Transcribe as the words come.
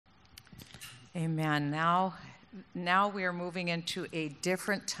Amen. Now we are moving into a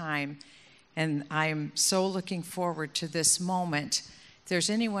different time, and I'm so looking forward to this moment. If there's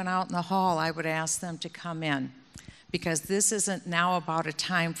anyone out in the hall, I would ask them to come in, because this isn't now about a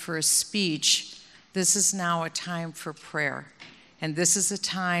time for a speech. This is now a time for prayer, and this is a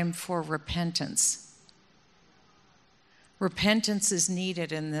time for repentance. Repentance is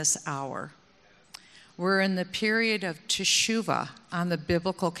needed in this hour. We're in the period of Teshuvah on the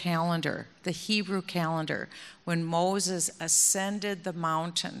biblical calendar, the Hebrew calendar, when Moses ascended the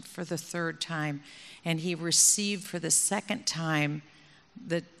mountain for the third time, and he received for the second time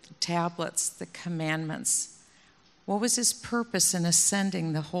the tablets, the commandments. What was his purpose in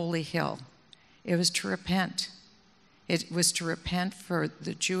ascending the holy hill? It was to repent. It was to repent for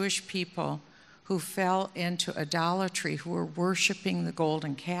the Jewish people who fell into idolatry, who were worshiping the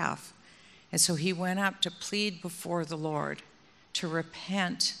golden calf. And so he went up to plead before the Lord, to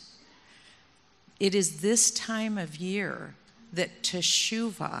repent. It is this time of year that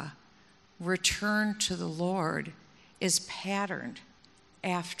Teshuvah, return to the Lord, is patterned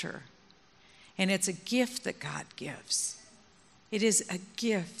after. And it's a gift that God gives. It is a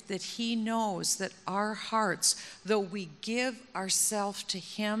gift that he knows that our hearts, though we give ourselves to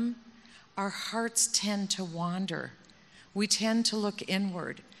him, our hearts tend to wander. We tend to look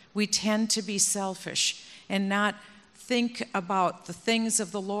inward. We tend to be selfish and not think about the things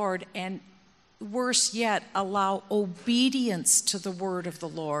of the Lord, and worse yet, allow obedience to the word of the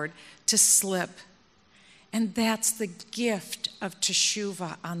Lord to slip. And that's the gift of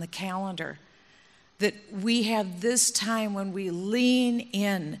Teshuvah on the calendar, that we have this time when we lean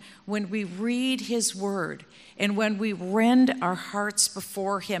in, when we read his word, and when we rend our hearts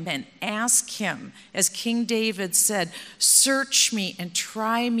before him and ask him, as King David said, "Search me and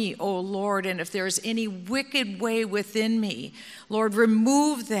try me, O Lord, and if there is any wicked way within me, Lord,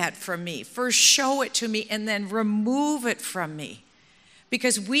 remove that from me. First show it to me and then remove it from me."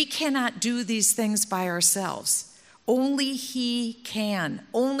 Because we cannot do these things by ourselves. Only he can.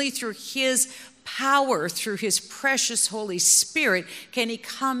 Only through his power, through his precious Holy Spirit, can he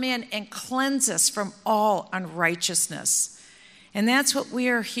come in and cleanse us from all unrighteousness. And that's what we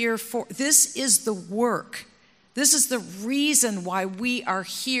are here for. This is the work. This is the reason why we are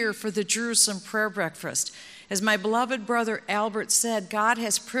here for the Jerusalem Prayer Breakfast. As my beloved brother Albert said, God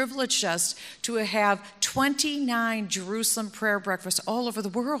has privileged us to have 29 Jerusalem Prayer Breakfasts all over the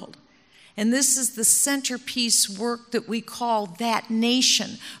world. And this is the centerpiece work that we call that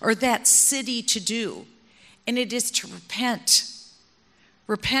nation or that city to do. And it is to repent.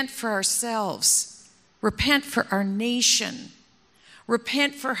 Repent for ourselves. Repent for our nation.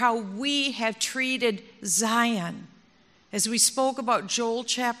 Repent for how we have treated Zion. As we spoke about Joel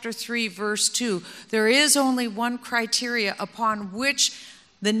chapter 3, verse 2, there is only one criteria upon which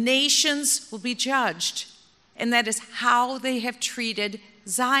the nations will be judged, and that is how they have treated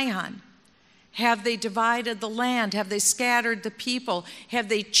Zion. Have they divided the land? Have they scattered the people? Have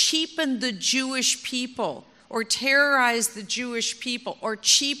they cheapened the Jewish people or terrorized the Jewish people or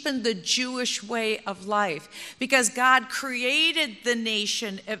cheapened the Jewish way of life? Because God created the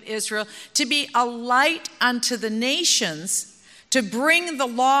nation of Israel to be a light unto the nations, to bring the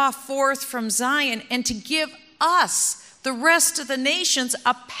law forth from Zion, and to give us, the rest of the nations,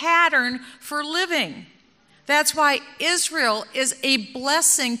 a pattern for living. That's why Israel is a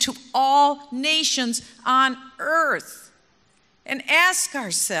blessing to all nations on earth. And ask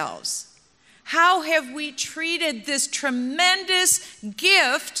ourselves, how have we treated this tremendous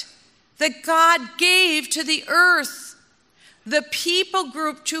gift that God gave to the earth? The people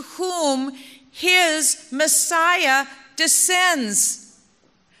group to whom his Messiah descends.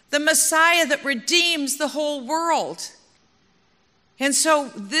 The Messiah that redeems the whole world. And so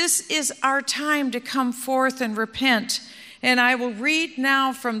this is our time to come forth and repent. And I will read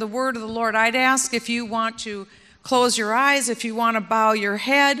now from the word of the Lord. I'd ask if you want to close your eyes, if you want to bow your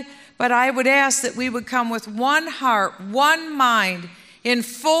head, but I would ask that we would come with one heart, one mind, in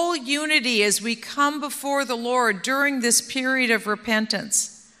full unity as we come before the Lord during this period of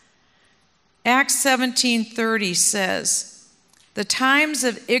repentance. Acts 17:30 says, "The times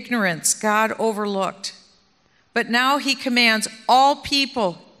of ignorance God overlooked, but now he commands all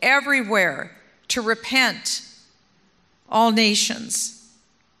people everywhere to repent, all nations.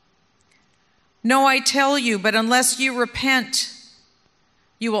 No, I tell you, but unless you repent,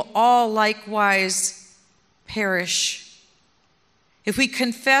 you will all likewise perish. If we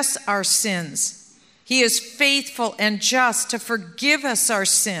confess our sins, he is faithful and just to forgive us our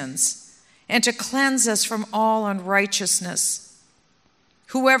sins and to cleanse us from all unrighteousness.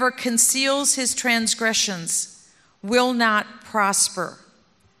 Whoever conceals his transgressions will not prosper,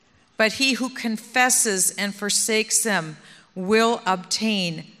 but he who confesses and forsakes them will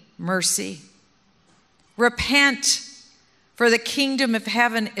obtain mercy. Repent, for the kingdom of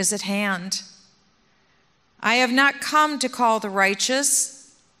heaven is at hand. I have not come to call the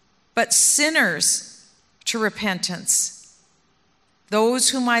righteous, but sinners to repentance. Those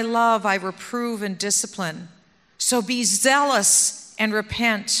whom I love, I reprove and discipline. So be zealous and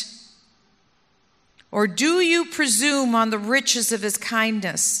repent. Or do you presume on the riches of his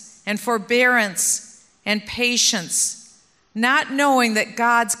kindness and forbearance and patience, not knowing that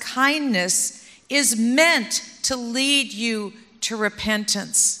God's kindness is meant to lead you to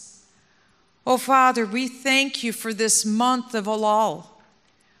repentance? Oh, Father, we thank you for this month of Elul,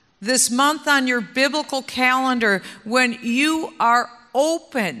 this month on your biblical calendar when you are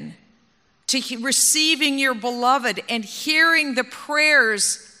open to receiving your beloved and hearing the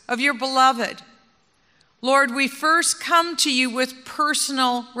prayers of your beloved. Lord, we first come to you with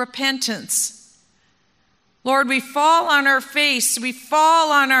personal repentance. Lord, we fall on our face, we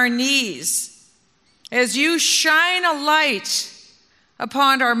fall on our knees as you shine a light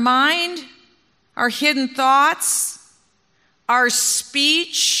upon our mind, our hidden thoughts, our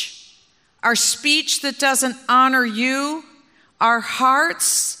speech that doesn't honor you, our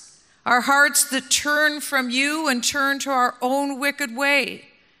hearts that turn from you and turn to our own wicked way,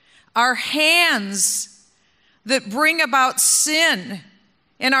 our hands that bring about sin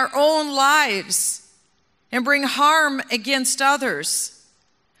in our own lives and bring harm against others,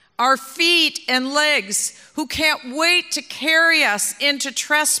 our feet and legs who can't wait to carry us into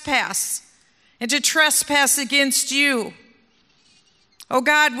trespass and to trespass against you. Oh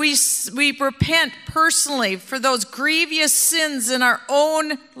God, we repent personally for those grievous sins in our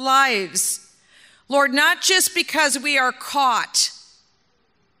own lives. Lord, not just because we are caught,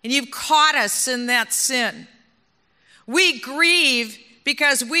 and you've caught us in that sin. We grieve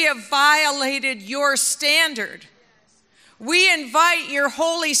because we have violated your standard. We invite your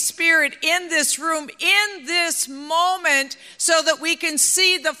Holy Spirit in this room, in this moment, so that we can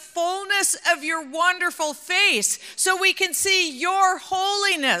see the fullness of your wonderful face, so we can see your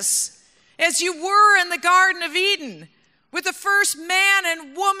holiness as you were in the Garden of Eden with the first man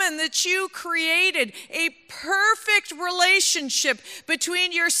and woman that you created, a perfect relationship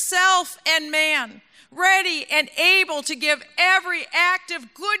between yourself and man, ready and able to give every act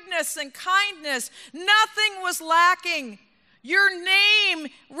of goodness and kindness. Nothing was lacking. Your name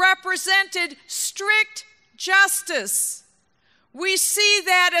represented strict justice. We see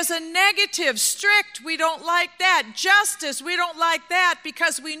that as a negative. Strict, we don't like that. Justice, we don't like that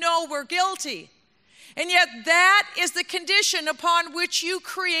because we know we're guilty. And yet that is the condition upon which you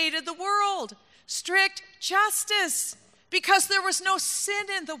created the world. Strict justice, because there was no sin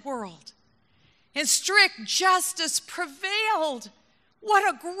in the world. And strict justice prevailed. What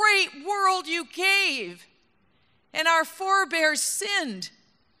a great world you gave. And our forebears sinned.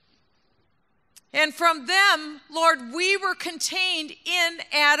 And from them, Lord, we were contained in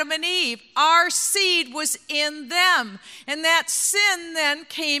Adam and Eve. Our seed was in them. And that sin then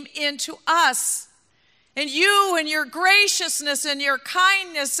came into us. And you, in your graciousness and your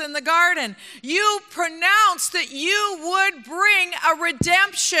kindness in the garden, you pronounced that you would bring a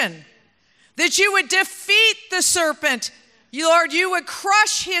redemption, that you would defeat the serpent. Lord, you would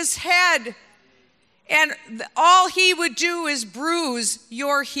crush his head, and all he would do is bruise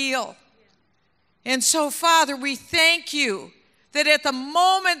your heel. And so, Father, we thank you that at the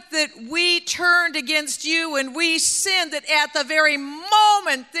moment that we turned against you and we sinned, that at the very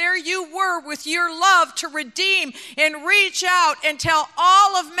moment there you were with your love to redeem and reach out and tell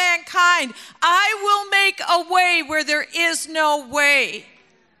all of mankind, I will make a way where there is no way.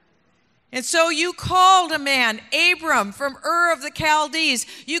 And so you called a man, Abram, from Ur of the Chaldees.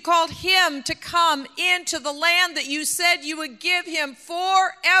 You called him to come into the land that you said you would give him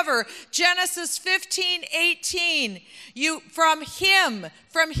forever. Genesis 15:18.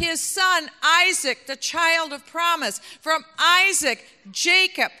 From his son Isaac, the child of promise. From Isaac,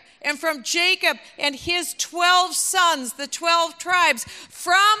 Jacob. And from Jacob and his 12 sons, the 12 tribes.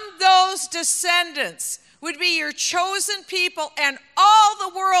 From those descendants would be your chosen people, and all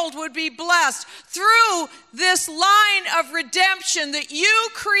the world would be blessed through this line of redemption that you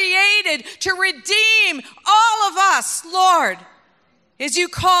created to redeem all of us, Lord, as you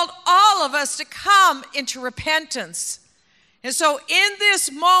called all of us to come into repentance. And so in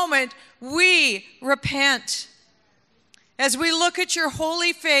this moment, we repent. As we look at your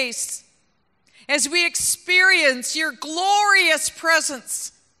holy face, as we experience your glorious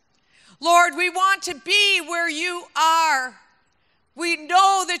presence, Lord, we want to be where you are. We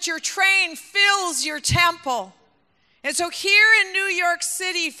know that your train fills your temple. And so here in New York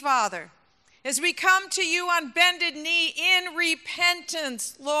City, Father, as we come to you on bended knee in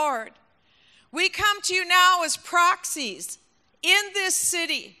repentance, Lord, we come to you now as proxies in this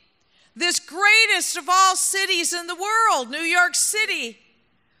city, this greatest of all cities in the world, New York City.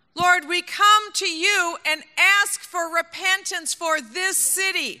 Lord, we come to you and ask for repentance for this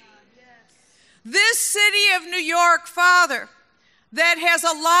city. This city of New York, Father, that has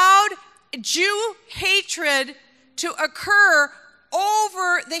allowed Jew hatred to occur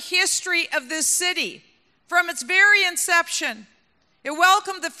over the history of this city. From its very inception, it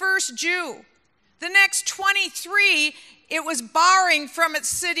welcomed the first Jew. The next 23, it was barring from its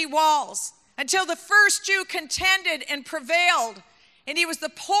city walls until the first Jew contended and prevailed. And he was the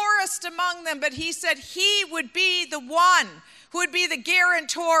poorest among them, but he said he would be the one who would be the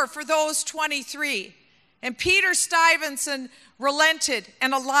guarantor for those 23. And Peter Stuyvesant relented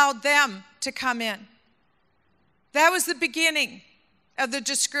and allowed them to come in. That was the beginning of the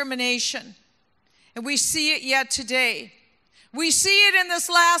discrimination. And we see it yet today. We see it in this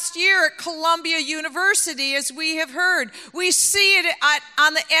last year at Columbia University, as we have heard. We see it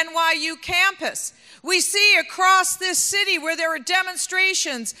on the NYU campus. We see across this city where there were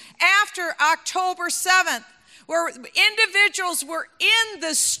demonstrations after October 7th, where individuals were in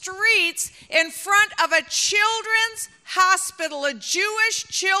the streets in front of a children's hospital, a Jewish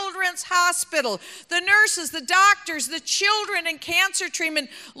children's hospital. The nurses, the doctors, the children in cancer treatment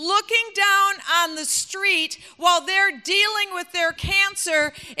looking down on the street while they're dealing with their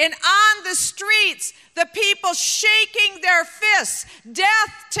cancer, and on the streets, the people shaking their fists,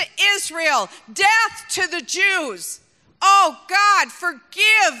 death to Israel, death to the Jews. Oh God,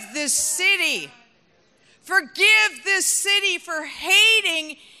 forgive this city. Forgive this city for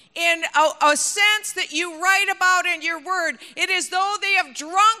hating in a sense that you write about in your word. It is though they have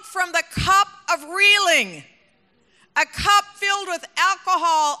drunk from the cup of reeling, a cup filled with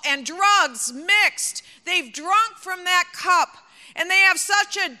alcohol and drugs mixed. They've drunk from that cup, and they have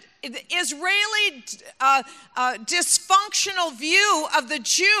such an Israeli dysfunctional view of the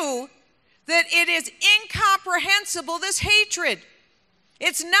Jew that it is incomprehensible, this hatred.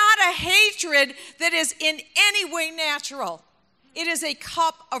 It's not a hatred that is in any way natural. It is a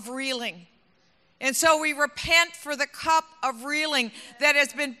cup of reeling. And so we repent for the cup of reeling that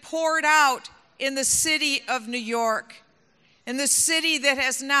has been poured out in the city of New York, in the city that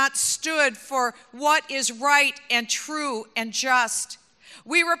has not stood for what is right and true and just.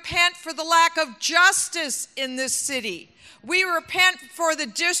 We repent for the lack of justice in this city. We repent for the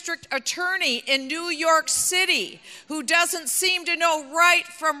district attorney in New York City who doesn't seem to know right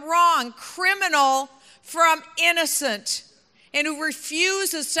from wrong, criminal from innocent, and who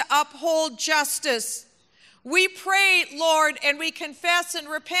refuses to uphold justice. We pray, Lord, and we confess and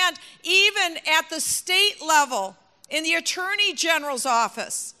repent even at the state level in the Attorney General's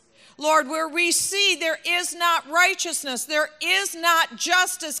office. Lord, where we see there is not righteousness, there is not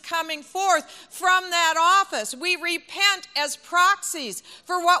justice coming forth from that office. We repent as proxies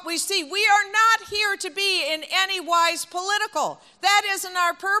for what we see. We are not here to be in any wise political. That isn't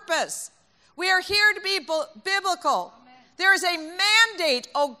our purpose. We are here to be biblical. There is a mandate,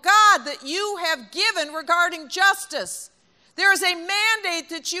 oh God, that you have given regarding justice. There is a mandate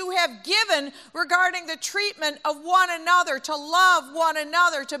that you have given regarding the treatment of one another, to love one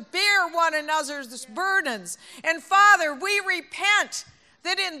another, to bear one another's burdens. And Father, we repent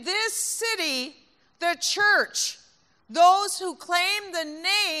that in this city, the church, those who claim the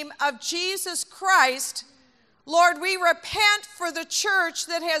name of Jesus Christ, Lord, we repent for the church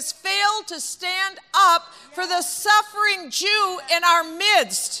that has failed to stand up for the suffering Jew in our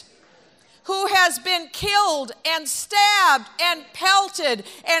midst, who has been killed and stabbed and pelted.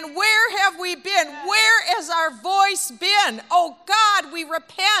 And where have we been? Where has our voice been? Oh God, we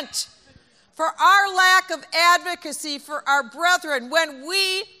repent for our lack of advocacy for our brethren when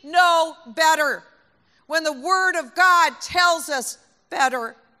we know better, when the Word of God tells us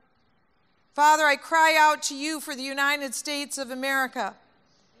better. Father, I cry out to you for the United States of America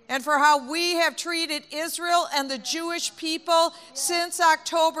and for how we have treated Israel and the Jewish people since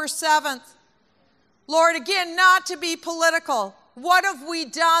October 7th. Lord, again, not to be political. What have we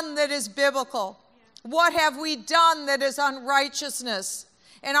done that is biblical? What have we done that is unrighteousness?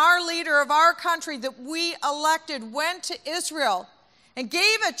 And our leader of our country that we elected went to Israel and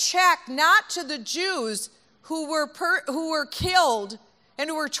gave a check not to the Jews who were killed and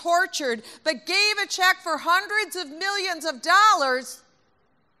who were tortured, but gave a check for hundreds of millions of dollars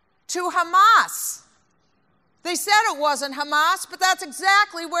to Hamas. They said it wasn't Hamas, but that's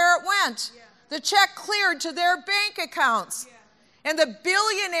exactly where it went. The check cleared to their bank accounts. And the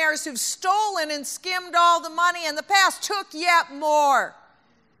billionaires who've stolen and skimmed all the money in the past took yet more.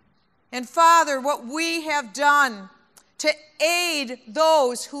 And Father, what we have done to aid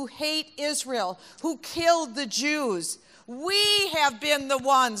those who hate Israel, who killed the Jews, we have been the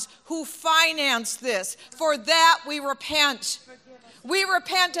ones who financed this. For that we repent. We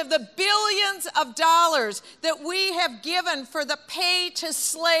repent of the billions of dollars that we have given for the pay to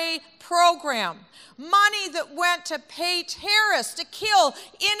slay program. Money that went to pay terrorists to kill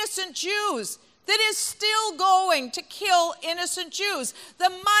innocent Jews, that is still going to kill innocent Jews. The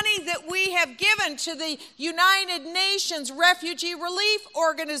money that we have given to the United Nations Refugee Relief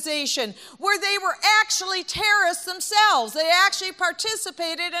Organization, where they were actually terrorists themselves. They actually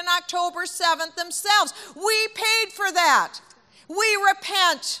participated in October 7th themselves. We paid for that. We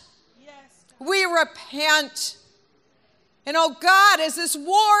repent. Yes. We repent. And oh God, as this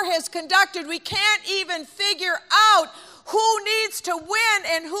war has conducted, we can't even figure out who needs to win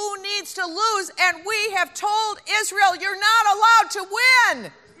and who needs to lose. And we have told Israel, you're not allowed to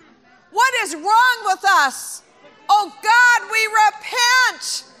win. What is wrong with us? Oh God, we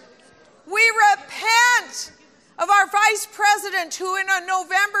repent. We repent of our vice president who in a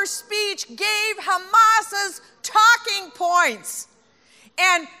November speech gave Hamas's talking points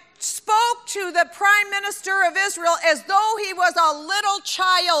and spoke to the prime minister of Israel as though he was a little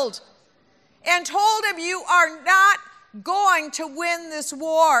child and told him, you are not going to win this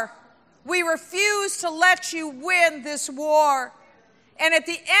war. We refuse to let you win this war. And at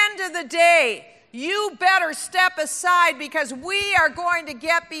the end of the day, you better step aside because we are going to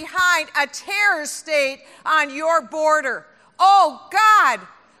get behind a terror state on your border. Oh God,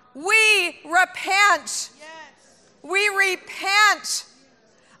 we repent. Yes. We repent.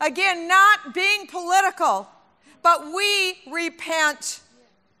 Again, not being political, but we repent.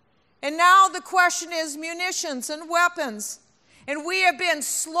 And now the question is munitions and weapons. And we have been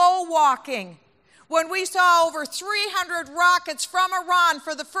slow walking. When we saw over 300 rockets from Iran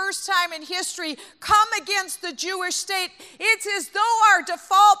for the first time in history come against the Jewish state, it's as though our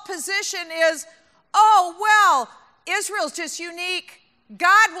default position is, oh, well, Israel's just unique.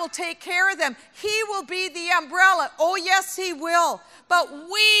 God will take care of them. He will be the umbrella. Oh, yes, he will. But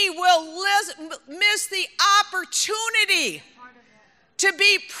we will miss the opportunity to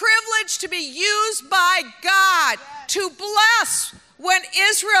be privileged to be used by God to bless when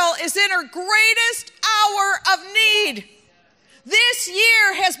Israel is in her greatest hour of need. This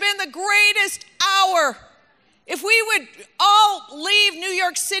year has been the greatest hour. If we would all leave New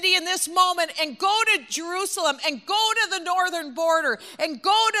York City in this moment and go to Jerusalem and go to the northern border and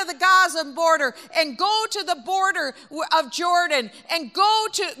go to the Gaza border and go to the border of Jordan and go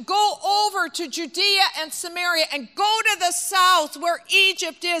over to Judea and Samaria and go to the south where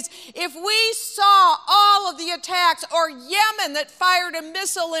Egypt is, if we saw all of the attacks, or Yemen that fired a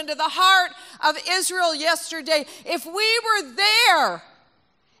missile into the heart of Israel yesterday, if we were there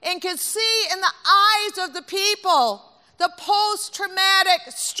and could see in the eyes of the people the post-traumatic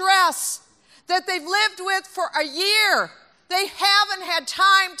stress that they've lived with for a year. They haven't had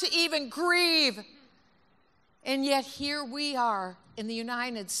time to even grieve. And yet here we are in the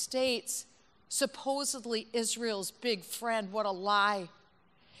United States, supposedly Israel's big friend. What a lie.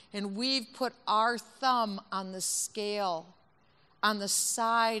 And we've put our thumb on the scale, on the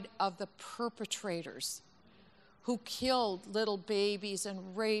side of the perpetrators who killed little babies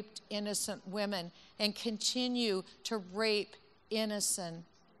and raped innocent women and continue to rape innocent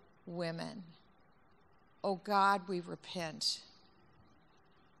women. Oh God, we repent.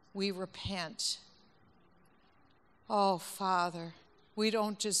 We repent. Oh Father, we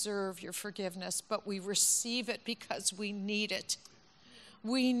don't deserve your forgiveness, but we receive it because we need it.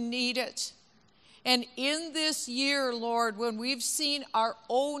 We need it. And in this year, Lord, when we've seen our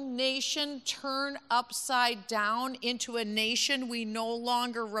own nation turn upside down into a nation we no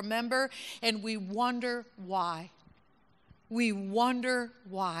longer remember, and we wonder why. We wonder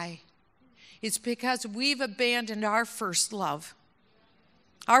why. It's because we've abandoned our first love.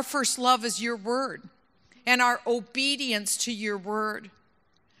 Our first love is your word and our obedience to your word.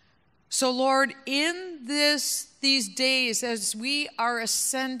 So, Lord, in these days as we are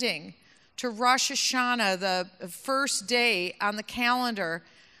ascending to Rosh Hashanah, the first day on the calendar,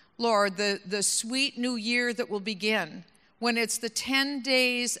 Lord, the sweet new year that will begin, when it's the 10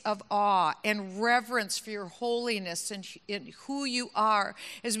 days of awe and reverence for your holiness and who you are,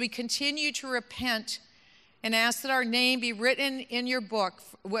 as we continue to repent and ask that our name be written in your book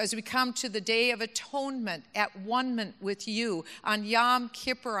as we come to the Day of Atonement at one-ment with you on Yom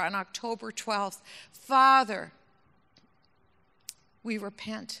Kippur on October 12th. Father, we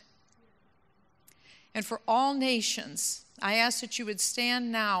repent. And for all nations, I ask that you would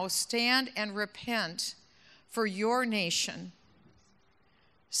stand now, stand and repent for your nation.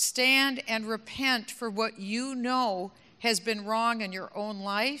 Stand and repent for what you know has been wrong in your own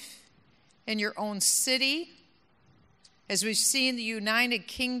life, in your own city. As we've seen the United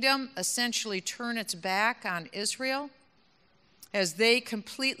Kingdom essentially turn its back on Israel, as they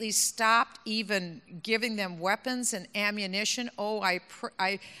completely stopped even giving them weapons and ammunition. Oh, I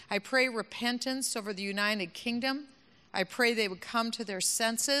pray repentance over the United Kingdom. I pray they would come to their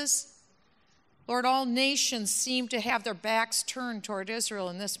senses. Lord, all nations seem to have their backs turned toward Israel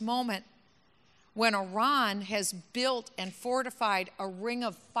in this moment, when Iran has built and fortified a ring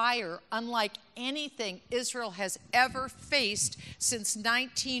of fire unlike anything Israel has ever faced since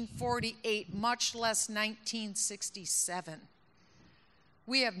 1948, much less 1967.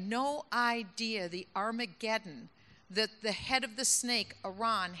 We have no idea the Armageddon that the head of the snake,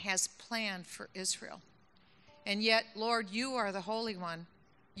 Iran, has planned for Israel. And yet, Lord, you are the Holy One.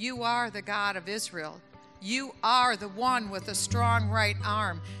 You are the God of Israel. You are the one with a strong right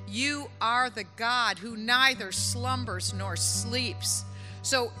arm. You are the God who neither slumbers nor sleeps.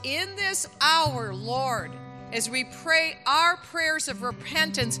 So in this hour, Lord, as we pray our prayers of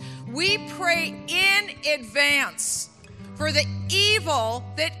repentance, we pray in advance for the evil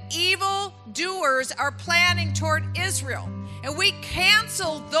that evildoers are planning toward Israel. And we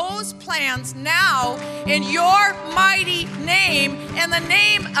cancel those plans now in your mighty name, in the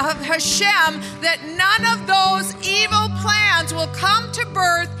name of Hashem, that none of those evil plans will come to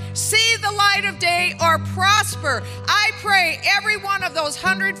birth, see the light of day, or prosper. I pray every one of those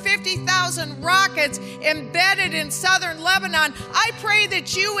 150,000 rockets embedded in southern Lebanon, I pray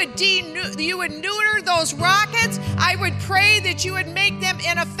that you would neuter those rockets. I would pray that you would make them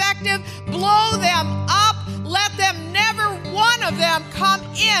ineffective, blow them up, let them never one of them come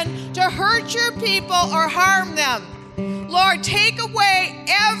in to hurt your people or harm them. Lord, take away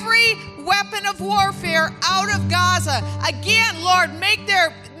every weapon of warfare out of Gaza. Again, Lord, make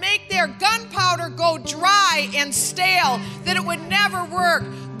their gunpowder go dry and stale, that it would never work.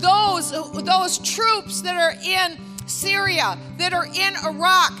 Those troops that are in Syria, that are in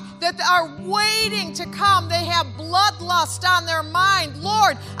Iraq, that are waiting to come, they have bloodlust on their mind.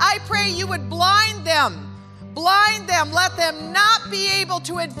 Lord, I pray you would blind them. Blind them, let them not be able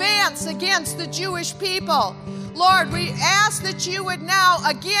to advance against the Jewish people. Lord, we ask that you would now,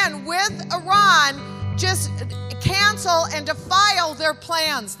 again, with Iran, just cancel and defile their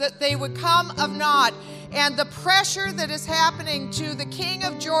plans, that they would come of naught. And the pressure that is happening to the king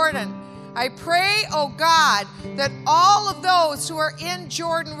of Jordan, I pray, oh God, that all of those who are in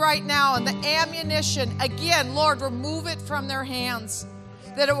Jordan right now and the ammunition, again, Lord, remove it from their hands,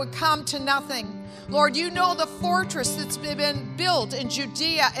 that it would come to nothing. Lord, you know the fortress that's been built in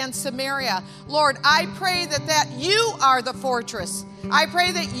Judea and Samaria. Lord, I pray that you are the fortress. I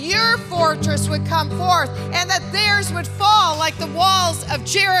pray that your fortress would come forth and that theirs would fall like the walls of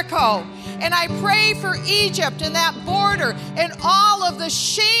Jericho. And I pray for Egypt and that border and all of the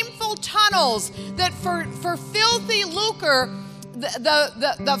shameful tunnels that for filthy lucre,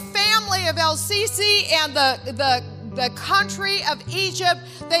 the family of El-Sisi and the country of Egypt,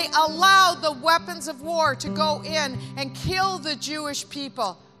 they allowed the weapons of war to go in and kill the Jewish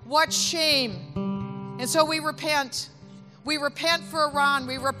people. What shame. And so we repent. We repent for Iran.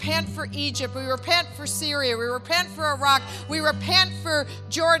 We repent for Egypt. We repent for Syria. We repent for Iraq. We repent for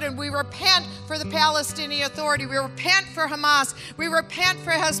Jordan. We repent for the Palestinian Authority. We repent for Hamas. We repent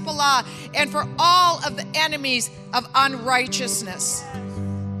for Hezbollah and for all of the enemies of unrighteousness.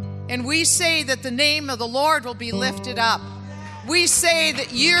 And we say that the name of the Lord will be lifted up. We say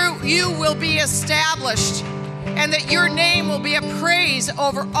that you will be established and that your name will be a praise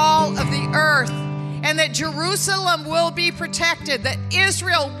over all of the earth, and that Jerusalem will be protected, that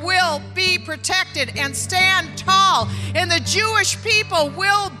Israel will be protected and stand tall, and the Jewish people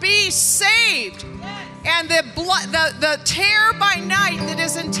will be saved. And the terror by night that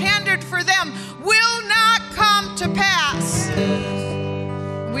is intended for them will not come to pass.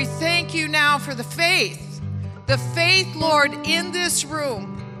 We thank you now for the faith, Lord, in this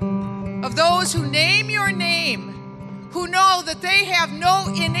room, of those who name your name, who know that they have no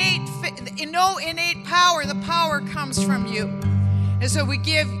innate power. The power comes from you. And so we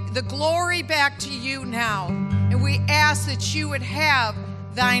give the glory back to you now, and we ask that you would have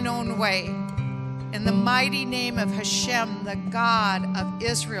thine own way. In the mighty name of Hashem, the God of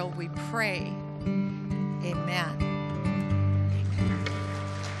Israel, we pray. Amen.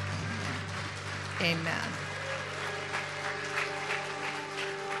 Amen.